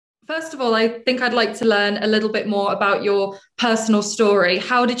First of all, I think I'd like to learn a little bit more about your personal story.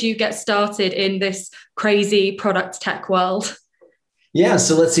 How did you get started in this crazy product tech world? Yeah,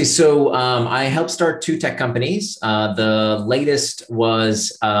 so let's see. So I helped start two tech companies. The latest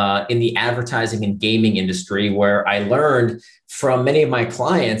was in the advertising and gaming industry, where I learned from many of my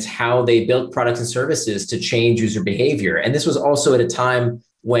clients how they built products and services to change user behavior. And this was also at a time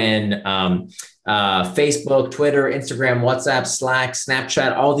when Facebook, Twitter, Instagram, WhatsApp, Slack,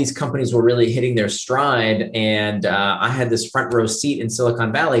 Snapchat, all these companies were really hitting their stride. And I had this front row seat in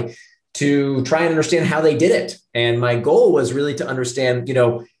Silicon Valley to try and understand how they did it. And my goal was really to understand,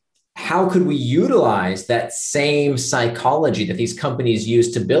 how could we utilize that same psychology that these companies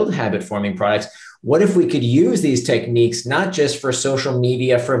use to build habit forming products? What if we could use these techniques, not just for social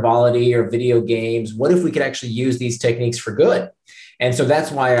media frivolity or video games? What if we could actually use these techniques for good? And so that's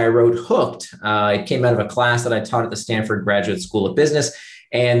why I wrote Hooked. It came out of a class that I taught at the Stanford Graduate School of Business.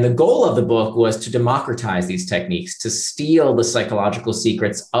 And the goal of the book was to democratize these techniques, to steal the psychological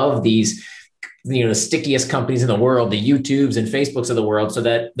secrets of these, the stickiest companies in the world, the YouTubes and Facebooks of the world, so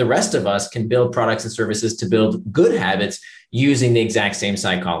that the rest of us can build products and services to build good habits using the exact same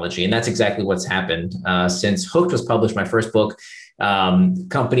psychology. And that's exactly what's happened since Hooked was published, my first book.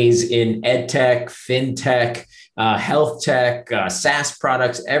 Companies in ed tech, fintech, health tech, SaaS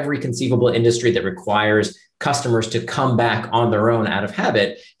products, every conceivable industry that requires customers to come back on their own out of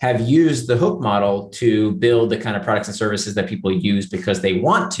habit have used the Hook model to build the kind of products and services that people use because they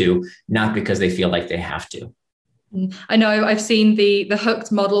want to, not because they feel like they have to. I know I've seen the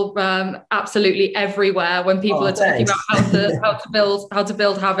Hooked model absolutely everywhere when people are talking about how to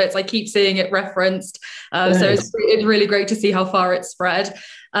build habits. I keep seeing it referenced. So it's really great to see how far it's spread.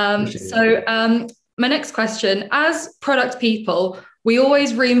 My next question, as product people, we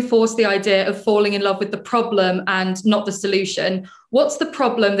always reinforce the idea of falling in love with the problem and not the solution. What's the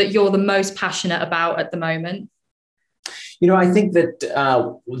problem that you're the most passionate about at the moment? I think that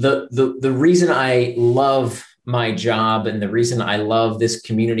the reason I love my job and the reason I love this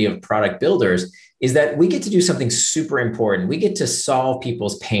community of product builders is that we get to do something super important. We get to solve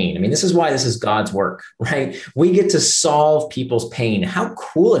people's pain. I mean, this is why this is God's work, right? We get to solve people's pain. How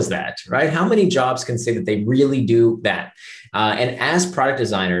cool is that, right? How many jobs can say that they really do that? And as product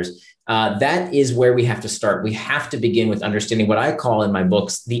designers, that is where we have to start. We have to begin with understanding what I call in my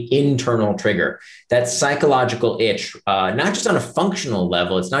books the internal trigger, that psychological itch, not just on a functional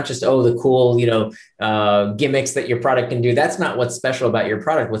level. It's not just, the cool, gimmicks that your product can do. That's not what's special about your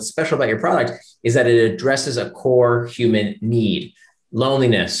product. What's special about your product is that it addresses a core human need: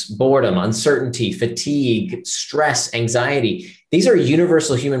 loneliness, boredom, uncertainty, fatigue, stress, anxiety. These are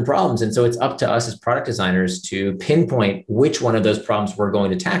universal human problems. And so it's up to us as product designers to pinpoint which one of those problems we're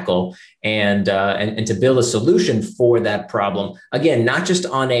going to tackle and to build a solution for that problem. Again, not just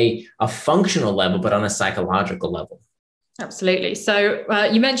on a functional level, but on a psychological level. Absolutely. So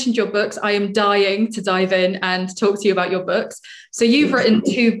you mentioned your books. I am dying to dive in and talk to you about your books. So you've written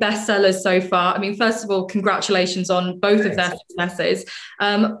two bestsellers so far. I mean, first of all, congratulations on both of their successes.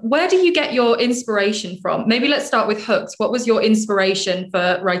 Where do you get your inspiration from? Maybe let's start with Hooked. What was your inspiration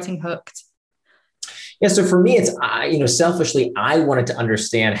for writing Hooked? Yeah, so for me, it's, selfishly, I wanted to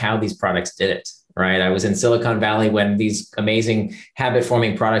understand how these products did it. Right. I was in Silicon Valley when these amazing habit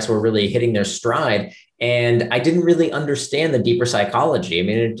forming products were really hitting their stride. And I didn't really understand the deeper psychology. I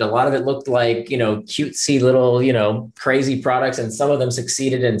mean, a lot of it looked like, cutesy little, crazy products, and some of them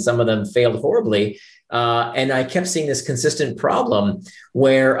succeeded and some of them failed horribly. And I kept seeing this consistent problem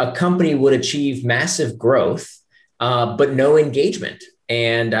where a company would achieve massive growth, but no engagement.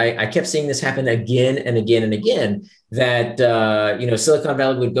 And I kept seeing this happen again and again and again, that, Silicon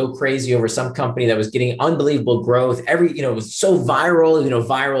Valley would go crazy over some company that was getting unbelievable growth. It was so viral.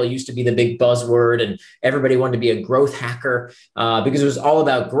 Viral used to be the big buzzword, and everybody wanted to be a growth hacker because it was all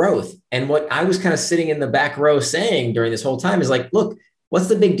about growth. And what I was kind of sitting in the back row saying during this whole time is like, look, what's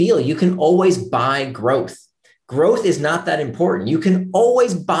the big deal? You can always buy growth. Growth is not that important. You can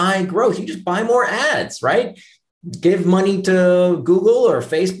always buy growth. You just buy more ads, right? Give money to Google or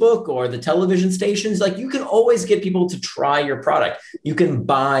Facebook or the television stations. Like, you can always get people to try your product. You can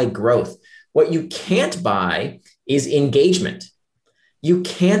buy growth. What you can't buy is engagement. You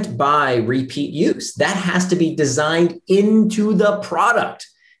can't buy repeat use. That has to be designed into the product.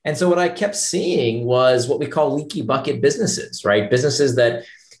 And so what I kept seeing was what we call leaky bucket businesses, right? Businesses that,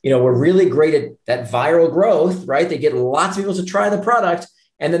 were really great at that viral growth, right? They get lots of people to try the product,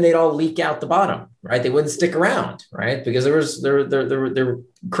 and then they'd all leak out the bottom, right? They wouldn't stick around, right? Because there were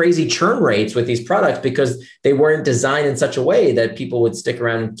crazy churn rates with these products because they weren't designed in such a way that people would stick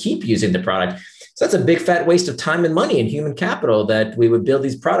around and keep using the product. So that's a big fat waste of time and money and human capital that we would build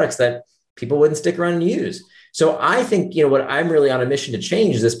these products that people wouldn't stick around and use. So I think, what I'm really on a mission to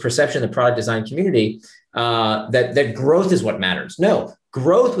change is this perception in the product design community that growth is what matters. No,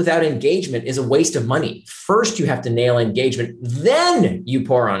 growth without engagement is a waste of money. First, you have to nail engagement, then you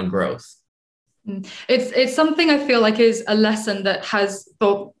pour on growth. It's something I feel like is a lesson that has,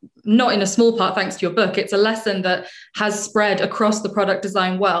 but not in a small part, thanks to your book, it's a lesson that has spread across the product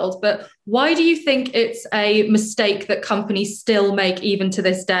design world. But why do you think it's a mistake that companies still make even to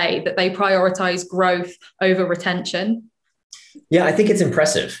this day, that they prioritize growth over retention? Yeah, I think it's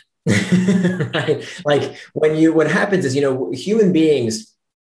impressive. Right? Like what happens is, human beings,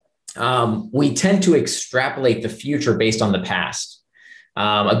 we tend to extrapolate the future based on the past.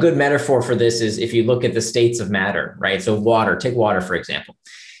 A good metaphor for this is if you look at the states of matter, right? So take water, for example.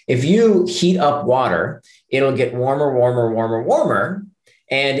 If you heat up water, it'll get warmer, warmer, warmer, warmer.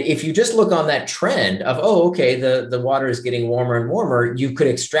 And if you just look on that trend of, okay, the water is getting warmer and warmer, you could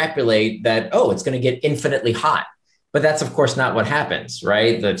extrapolate that, it's going to get infinitely hot. But that's, of course, not what happens,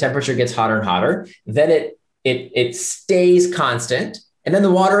 right? The temperature gets hotter and hotter. Then it stays constant. And then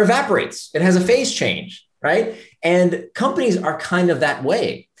the water evaporates. It has a phase change, right? And companies are kind of that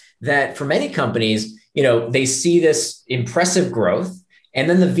way, that for many companies, they see this impressive growth, and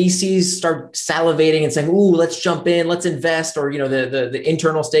then the VCs start salivating and saying, "Ooh, let's jump in, let's invest," or the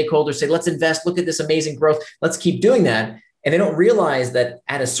internal stakeholders say, "Let's invest. Look at this amazing growth. Let's keep doing that." And they don't realize that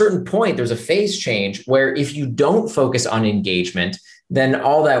at a certain point, there's a phase change where if you don't focus on engagement, then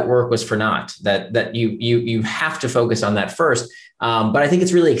all that work was for naught. That you have to focus on that first. But I think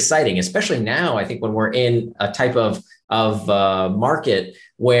it's really exciting, especially now. I think when we're in a type of market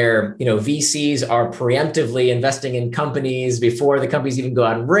where VCs are preemptively investing in companies before the companies even go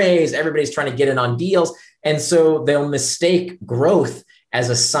out and raise. Everybody's trying to get in on deals, and so they'll mistake growth as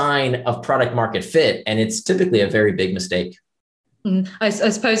a sign of product market fit, and it's typically a very big mistake. I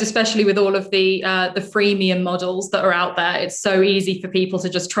suppose, especially with all of the freemium models that are out there, it's so easy for people to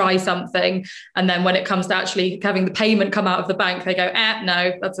just try something, and then when it comes to actually having the payment come out of the bank, they go,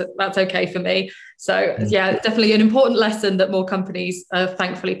 no, that's okay for me. So yeah, definitely an important lesson that more companies are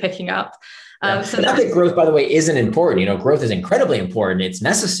thankfully picking up. So not that growth, by the way, isn't important. Growth is incredibly important. It's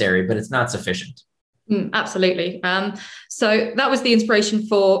necessary, but it's not sufficient. Absolutely. So that was the inspiration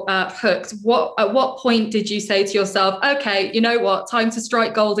for Hooked. At what point did you say to yourself, okay, you know what, time to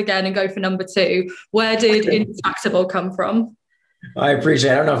strike gold again and go for number 2? Where did Indistractable come from? I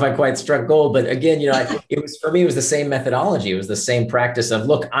appreciate it. I don't know if I quite struck gold, but again, for me, it was the same methodology. It was the same practice of,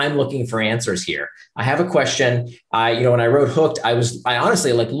 look, I'm looking for answers here. I have a question. When I wrote Hooked, I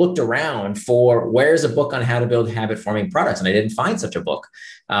honestly looked around for where's a book on how to build habit forming products. And I didn't find such a book.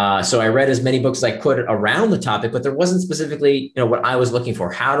 So I read as many books as I could around the topic, but there wasn't specifically, what I was looking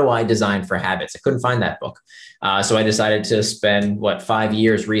for. How do I design for habits? I couldn't find that book. So I decided to spend 5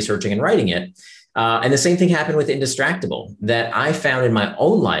 years researching and writing it. And the same thing happened with Indistractable, that I found in my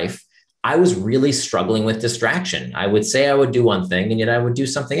own life, I was really struggling with distraction. I would say I would do one thing, and yet I would do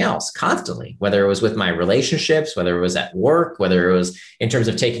something else constantly, whether it was with my relationships, whether it was at work, whether it was in terms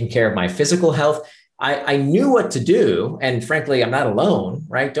of taking care of my physical health. I knew what to do. And frankly, I'm not alone,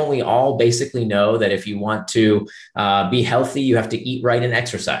 right? Don't we all basically know that if you want to be healthy, you have to eat right and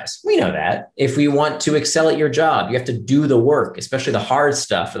exercise? We know that. If we want to excel at your job, you have to do the work, especially the hard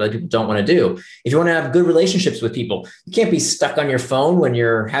stuff that people don't want to do. If you want to have good relationships with people, you can't be stuck on your phone when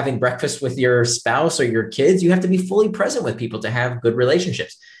you're having breakfast with your spouse or your kids. You have to be fully present with people to have good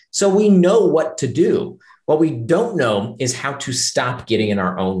relationships. So we know what to do. What we don't know is how to stop getting in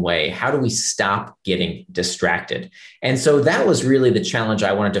our own way. How do we stop getting distracted? And so that was really the challenge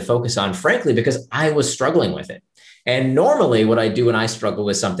I wanted to focus on, frankly, because I was struggling with it. And normally what I do when I struggle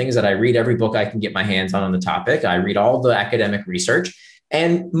with something is that I read every book I can get my hands on the topic. I read all the academic research.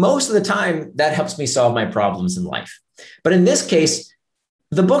 And most of the time that helps me solve my problems in life. But in this case,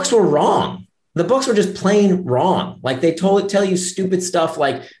 the books were wrong. The books were just plain wrong. They tell you stupid stuff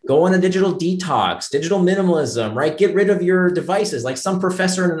like go on a digital detox, digital minimalism, right? Get rid of your devices. Like some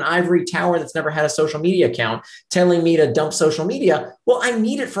professor in an ivory tower that's never had a social media account telling me to dump social media. Well, I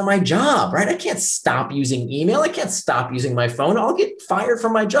need it for my job, right? I can't stop using email. I can't stop using my phone. I'll get fired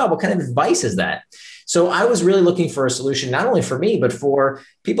from my job. What kind of advice is that? So I was really looking for a solution, not only for me, but for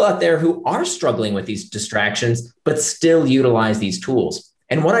people out there who are struggling with these distractions, but still utilize these tools.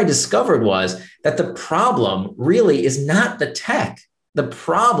 And what I discovered was that the problem really is not the tech. The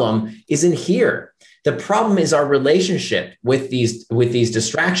problem is in here. The problem is our relationship with these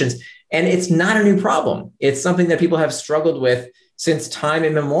distractions. And it's not a new problem. It's something that people have struggled with since time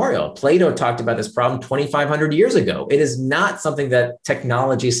immemorial. Plato talked about this problem 2,500 years ago. It is not something that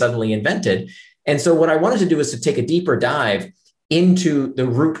technology suddenly invented. And so what I wanted to do is to take a deeper dive into the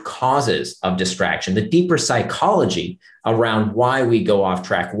root causes of distraction, the deeper psychology around why we go off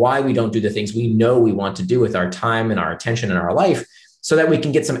track, why we don't do the things we know we want to do with our time and our attention and our life, so that we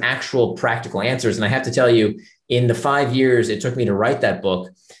can get some actual practical answers. And I have to tell you, in the 5 years it took me to write that book,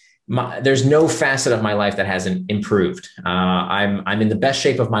 there's no facet of my life that hasn't improved. I'm in the best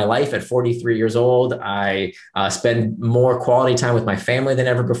shape of my life at 43 years old. I spend more quality time with my family than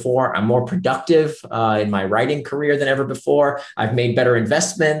ever before. I'm more productive in my writing career than ever before. I've made better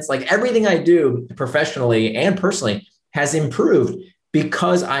investments. Like everything I do professionally and personally has improved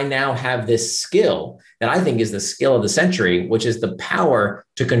because I now have this skill that I think is the skill of the century, which is the power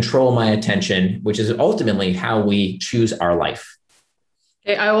to control my attention, which is ultimately how we choose our life.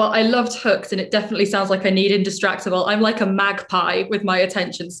 Okay, I loved Hooked, and it definitely sounds like I need Indistractable. I'm like a magpie with my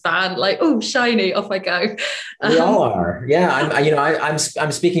attention span, like, oh, shiny, off I go. We all are. Yeah.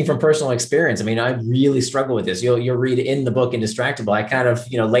 I'm speaking from personal experience. I mean, I really struggle with this. You'll read in the book Indistractable. I kind of,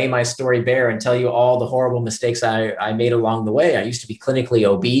 lay my story bare and tell you all the horrible mistakes I made along the way. I used to be clinically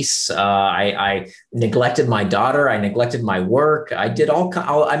obese. I neglected my daughter. I neglected my work. I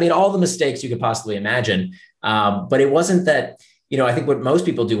made all the mistakes you could possibly imagine. But it wasn't that, I think what most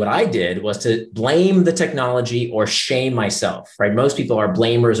people do, what I did was to blame the technology or shame myself, right? Most people are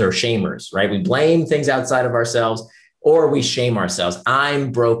blamers or shamers, right? We blame things outside of ourselves or we shame ourselves.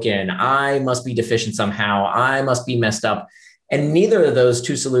 I'm broken. I must be deficient somehow. I must be messed up. And neither of those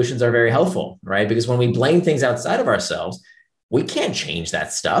two solutions are very helpful, right? Because when we blame things outside of ourselves, we can't change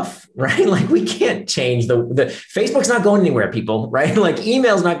that stuff, right? Like we can't change the Facebook's not going anywhere, people, right? Like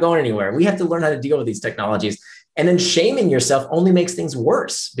email's not going anywhere. We have to learn how to deal with these technologies. And then shaming yourself only makes things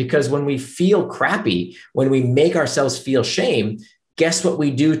worse, because when we feel crappy, when we make ourselves feel shame, guess what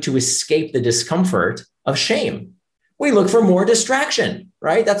we do to escape the discomfort of shame? We look for more distraction,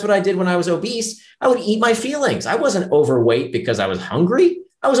 right? That's what I did when I was obese. I would eat my feelings. I wasn't overweight because I was hungry.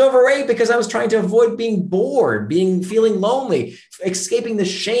 I was overweight because I was trying to avoid being bored, feeling lonely, escaping the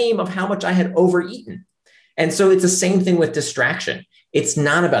shame of how much I had overeaten. And so it's the same thing with distraction. It's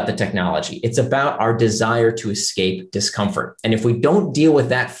not about the technology. It's about our desire to escape discomfort. And if we don't deal with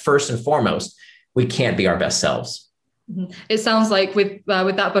that first and foremost, we can't be our best selves. It sounds like with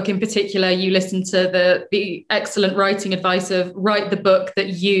that book in particular, you listened to the excellent writing advice of write the book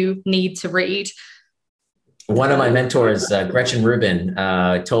that you need to read. One of my mentors, Gretchen Rubin,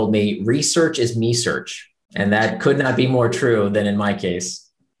 told me, research is me search. And that could not be more true than in my case.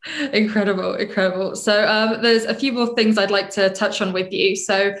 Incredible. So there's a few more things I'd like to touch on with you.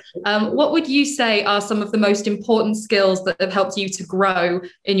 So what would you say are some of the most important skills that have helped you to grow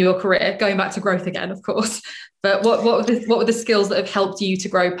in your career? Going back to growth again, of course. But what were the skills that have helped you to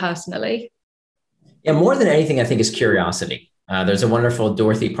grow personally? Yeah, more than anything, I think is curiosity. There's a wonderful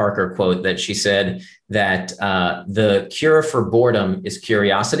Dorothy Parker quote that she said that the cure for boredom is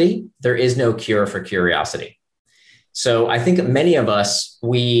curiosity. There is no cure for curiosity. So I think many of us,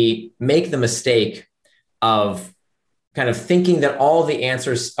 we make the mistake of kind of thinking that all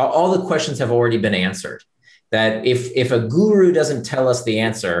the questions have already been answered. That if a guru doesn't tell us the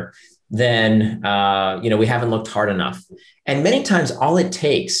answer, then we haven't looked hard enough. And many times all it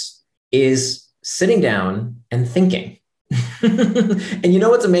takes is sitting down and thinking. And you know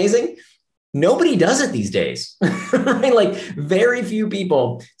what's amazing? Nobody does it these days, right? Like very few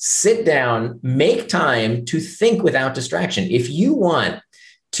people sit down, make time to think without distraction. If you want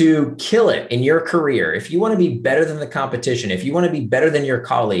to kill it in your career, if you want to be better than the competition, if you want to be better than your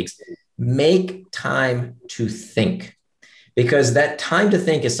colleagues, make time to think. Because that time to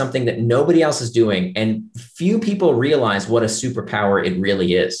think is something that nobody else is doing. And few people realize what a superpower it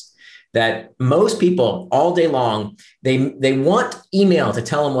really is. That most people all day long, they want email to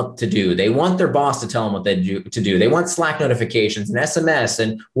tell them what to do. They want their boss to tell them what to do. They want Slack notifications and SMS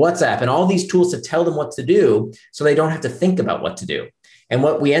and WhatsApp and all these tools to tell them what to do so they don't have to think about what to do. And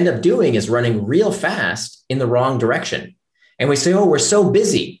what we end up doing is running real fast in the wrong direction. And we say, oh, we're so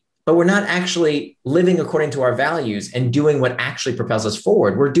busy, but we're not actually living according to our values and doing what actually propels us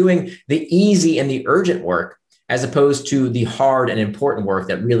forward. We're doing the easy and the urgent work, as opposed to the hard and important work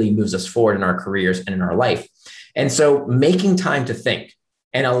that really moves us forward in our careers and in our life. And so making time to think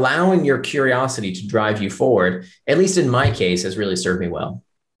and allowing your curiosity to drive you forward, at least in my case, has really served me well.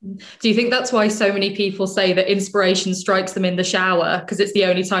 Do you think that's why so many people say that inspiration strikes them in the shower, because it's the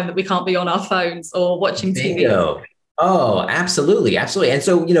only time that we can't be on our phones or watching TV? Bingo. Oh, absolutely. Absolutely. And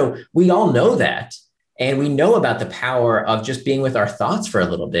so, we all know that, and we know about the power of just being with our thoughts for a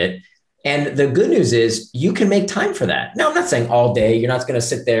little bit. And the good news is you can make time for that. Now, I'm not saying all day. You're not going to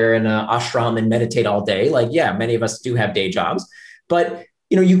sit there in an ashram and meditate all day. Like, yeah, many of us do have day jobs, but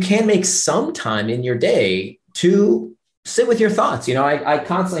you can make some time in your day to sit with your thoughts. I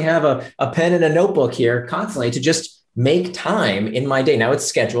constantly have a pen and a notebook here constantly to just make time in my day. Now it's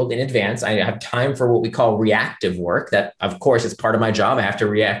scheduled in advance. I have time for what we call reactive work. That, of course, it's part of my job. I have to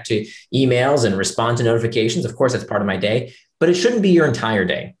react to emails and respond to notifications. Of course, that's part of my day, but it shouldn't be your entire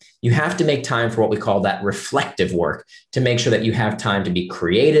day. You have to make time for what we call that reflective work to make sure that you have time to be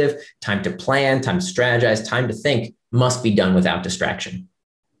creative, time to plan, time to strategize, time to think must be done without distraction.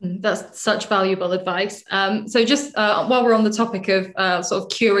 That's such valuable advice. So just while we're on the topic of sort of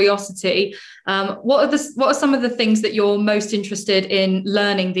curiosity, what are some of the things that you're most interested in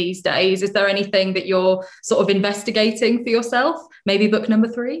learning these days? Is there anything that you're sort of investigating for yourself? Maybe book number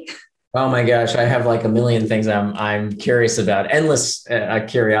 3? Oh my gosh, I have like a million things I'm curious about, endless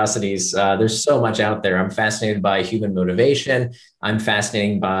curiosities. There's so much out there. I'm fascinated by human motivation. I'm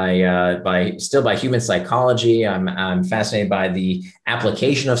fascinated by human psychology. I'm fascinated by the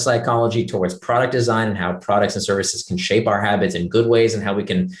application of psychology towards product design and how products and services can shape our habits in good ways and how we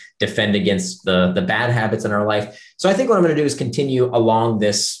can defend against the bad habits in our life. So I think what I'm going to do is continue along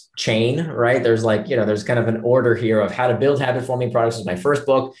this chain, right? There's there's kind of an order here of how to build habit forming products is my first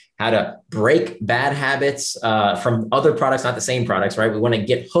book, how to break bad habits from other products, not the same products, right? We want to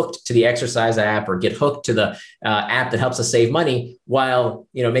get hooked to the exercise app or get hooked to the app that helps us save money while,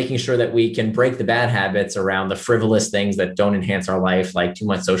 making sure that we can break the bad habits around the frivolous things that don't enhance our life, like too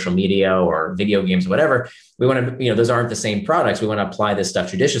much social media or video games, or whatever. We want to, those aren't the same products. We want to apply this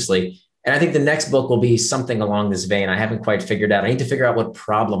stuff judiciously. And I think the next book will be something along this vein. I haven't quite figured out. I need to figure out what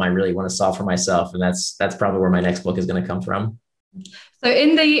problem I really want to solve for myself. And that's probably where my next book is going to come from. So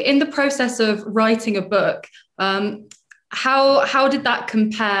in the process of writing a book, how did that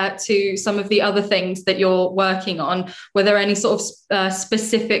compare to some of the other things that you're working on? Were there any sort of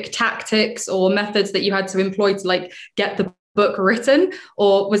specific tactics or methods that you had to employ to get the book written?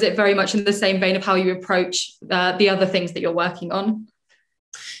 Or was it very much in the same vein of how you approach the other things that you're working on?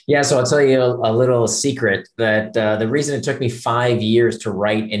 Yeah, so I'll tell you a little secret that the reason it took me 5 years to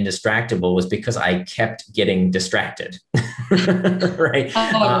write Indistractable was because I kept getting distracted, right?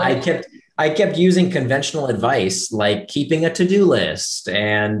 I kept using conventional advice like keeping a to-do list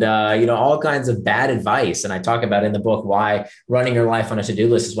and all kinds of bad advice. And I talk about in the book why running your life on a to-do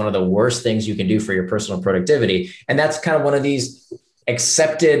list is one of the worst things you can do for your personal productivity. And that's kind of one of these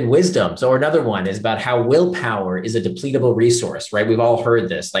accepted wisdoms. Or another one is about how willpower is a depletable resource, right? We've all heard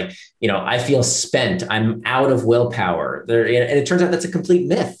this, I feel spent, I'm out of willpower. And it turns out that's a complete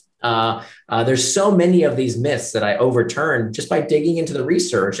myth. There's so many of these myths that I overturn just by digging into the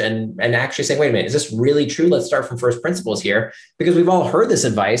research and actually saying, wait a minute, is this really true? Let's start from first principles here, because we've all heard this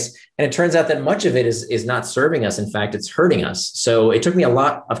advice. And it turns out that much of it is not serving us. In fact, it's hurting us. So it took me a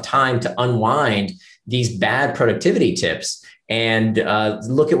lot of time to unwind these bad productivity tips and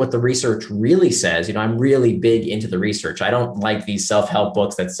look at what the research really says. I'm really big into the research. I don't like these self-help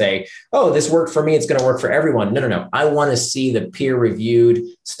books that say, oh, this worked for me, it's going to work for everyone. No. I want to see the peer-reviewed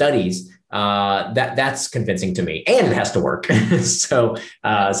studies. That's convincing to me, and it has to work. So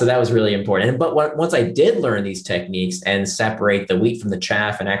that was really important. But once I did learn these techniques and separate the wheat from the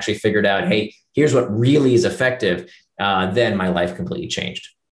chaff and actually figured out, hey, here's what really is effective, then my life completely changed.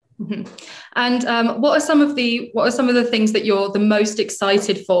 Mm-hmm. And what are some of the things that you're the most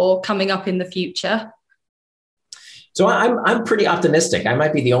excited for coming up in the future? So I'm pretty optimistic. I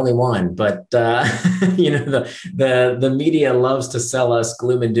might be the only one, but the media loves to sell us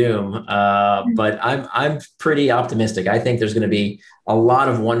gloom and doom. But I'm pretty optimistic. I think there's going to be a lot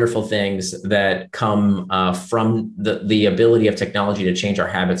of wonderful things that come from the ability of technology to change our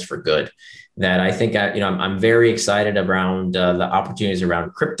habits for good. That I think I'm very excited around the opportunities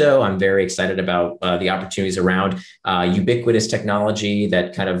around crypto. I'm very excited about the opportunities around ubiquitous technology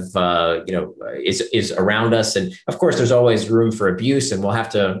that kind of is around us. And of course, there's always room for abuse, and we'll have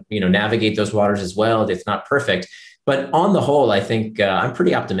to navigate those waters as well. It's not perfect, but on the whole, I think I'm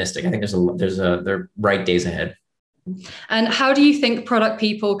pretty optimistic. I think there are bright days ahead. And how do you think product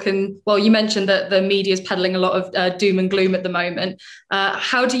people can, well, you mentioned that the media is peddling a lot of doom and gloom at the moment.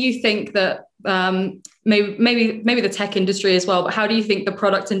 How do you think that maybe the tech industry as well, but how do you think the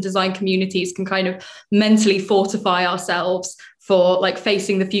product and design communities can kind of mentally fortify ourselves for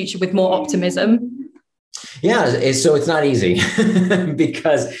facing the future with more optimism? Yeah, so it's not easy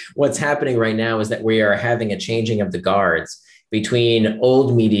because what's happening right now is that we are having a changing of the guards between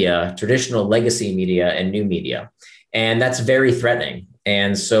old media, traditional legacy media, and new media. And that's very threatening.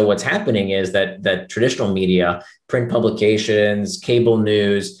 And so what's happening is that traditional media, print publications, cable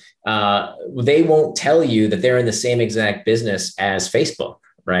news, they won't tell you that they're in the same exact business as Facebook,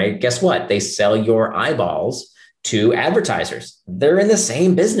 right? Guess what? They sell your eyeballs to advertisers. They're in the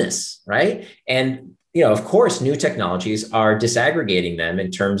same business, right? And of course, new technologies are disaggregating them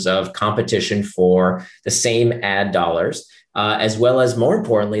in terms of competition for the same ad dollars, as well as, more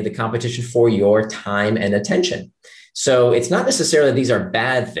importantly, the competition for your time and attention. So it's not necessarily these are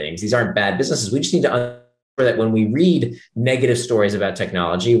bad things. These aren't bad businesses. We just need to understand that when we read negative stories about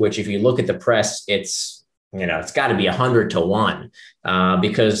technology, which if you look at the press, it's got to be 100 to 1,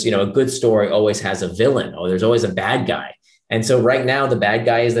 because, a good story always has a villain, or there's always a bad guy. And so right now, the bad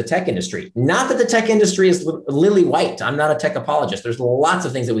guy is the tech industry. Not that the tech industry is lily white. I'm not a tech apologist. There's lots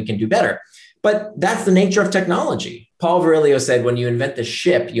of things that we can do better, but that's the nature of technology. Paul Virilio said, when you invent the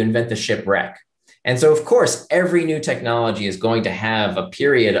ship, you invent the shipwreck. And so, of course, every new technology is going to have a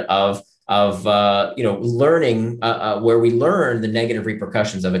period of learning where we learn the negative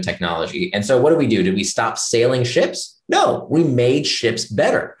repercussions of a technology. And so what do? Did we stop sailing ships? No, we made ships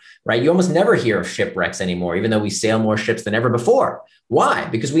better, right? You almost never hear of shipwrecks anymore, even though we sail more ships than ever before. Why?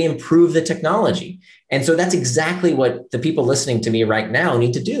 Because we improve the technology. And so that's exactly what the people listening to me right now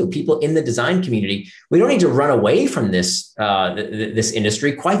need to do. People in the design community, we don't need to run away from this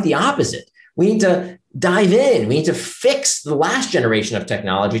industry. Quite the opposite. We need to dive in. We need to fix the last generation of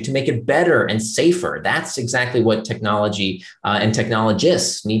technology to make it better and safer. That's exactly what technology and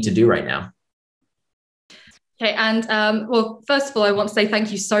technologists need to do right now. Okay. And well, first of all, I want to say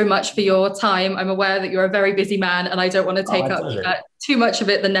thank you so much for your time. I'm aware that you're a very busy man and I don't want to take up too much of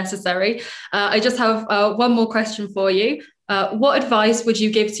it than necessary. I just have one more question for you. What advice would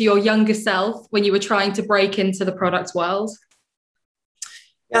you give to your younger self when you were trying to break into the product world?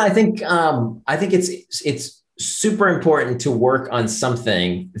 Yeah, I think it's super important to work on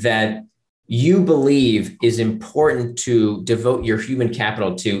something that you believe is important to devote your human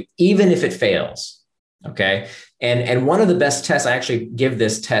capital to, even if it fails. Okay. And one of the best tests, I actually give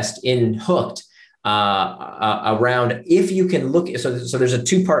this test in Hooked around if you can look. So there's a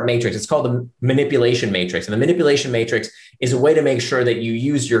 2-part matrix. It's called the manipulation matrix. And the manipulation matrix is a way to make sure that you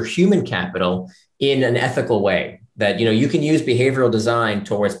use your human capital in an ethical way. That, you can use behavioral design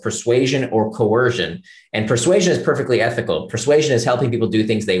towards persuasion or coercion. And persuasion is perfectly ethical. Persuasion is helping people do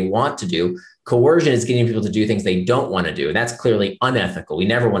things they want to do. Coercion is getting people to do things they don't want to do. And that's clearly unethical. We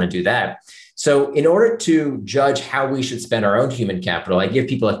never want to do that. So in order to judge how we should spend our own human capital, I give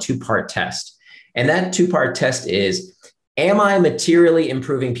people a 2-part test. And that 2-part test is, am I materially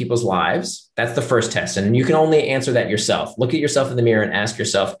improving people's lives? That's the first test. And you can only answer that yourself. Look at yourself in the mirror and ask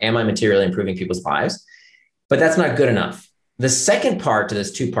yourself, am I materially improving people's lives? But that's not good enough. The second part to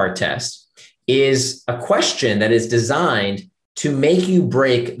this 2-part test is a question that is designed to make you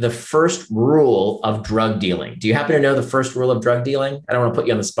break the first rule of drug dealing. Do you happen to know the first rule of drug dealing? I don't want to put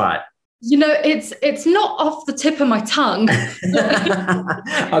you on the spot. It's not off the tip of my tongue.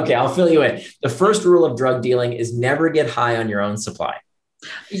 Okay, I'll fill you in. The first rule of drug dealing is never get high on your own supply.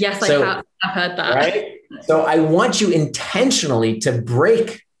 Yes, I have heard that. Right? So I want you intentionally to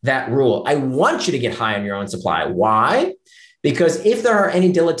break that rule. I want you to get high on your own supply. Why? Because if there are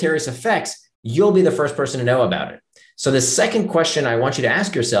any deleterious effects, you'll be the first person to know about it. So the second question I want you to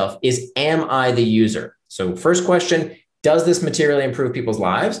ask yourself is, am I the user? So first question, does this materially improve people's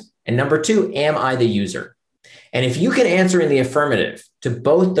lives? And number 2, am I the user? And if you can answer in the affirmative to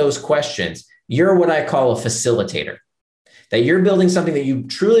both those questions, you're what I call a facilitator. That you're building something that you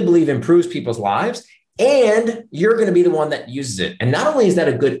truly believe improves people's lives, and you're going to be the one that uses it. And not only is that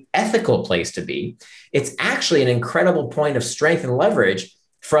a good ethical place to be, it's actually an incredible point of strength and leverage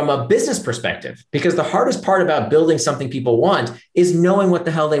from a business perspective, because the hardest part about building something people want is knowing what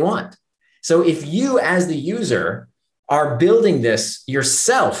the hell they want. So if you as the user are building this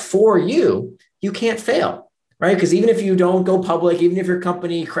yourself for you, you can't fail, right? Because even if you don't go public, even if your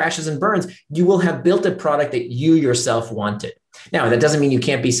company crashes and burns, you will have built a product that you yourself wanted. Now, that doesn't mean you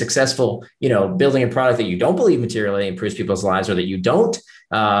can't be successful, building a product that you don't believe materially improves people's lives, or that you don't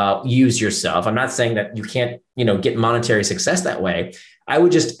use yourself. I'm not saying that you can't, get monetary success that way. I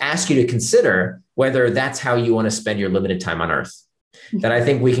would just ask you to consider whether that's how you want to spend your limited time on Earth. That I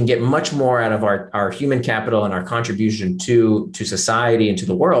think we can get much more out of our human capital and our contribution to society and to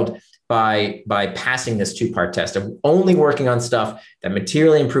the world by passing this 2-part test of only working on stuff that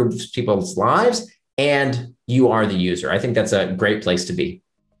materially improves people's lives, and you are the user. I think that's a great place to be.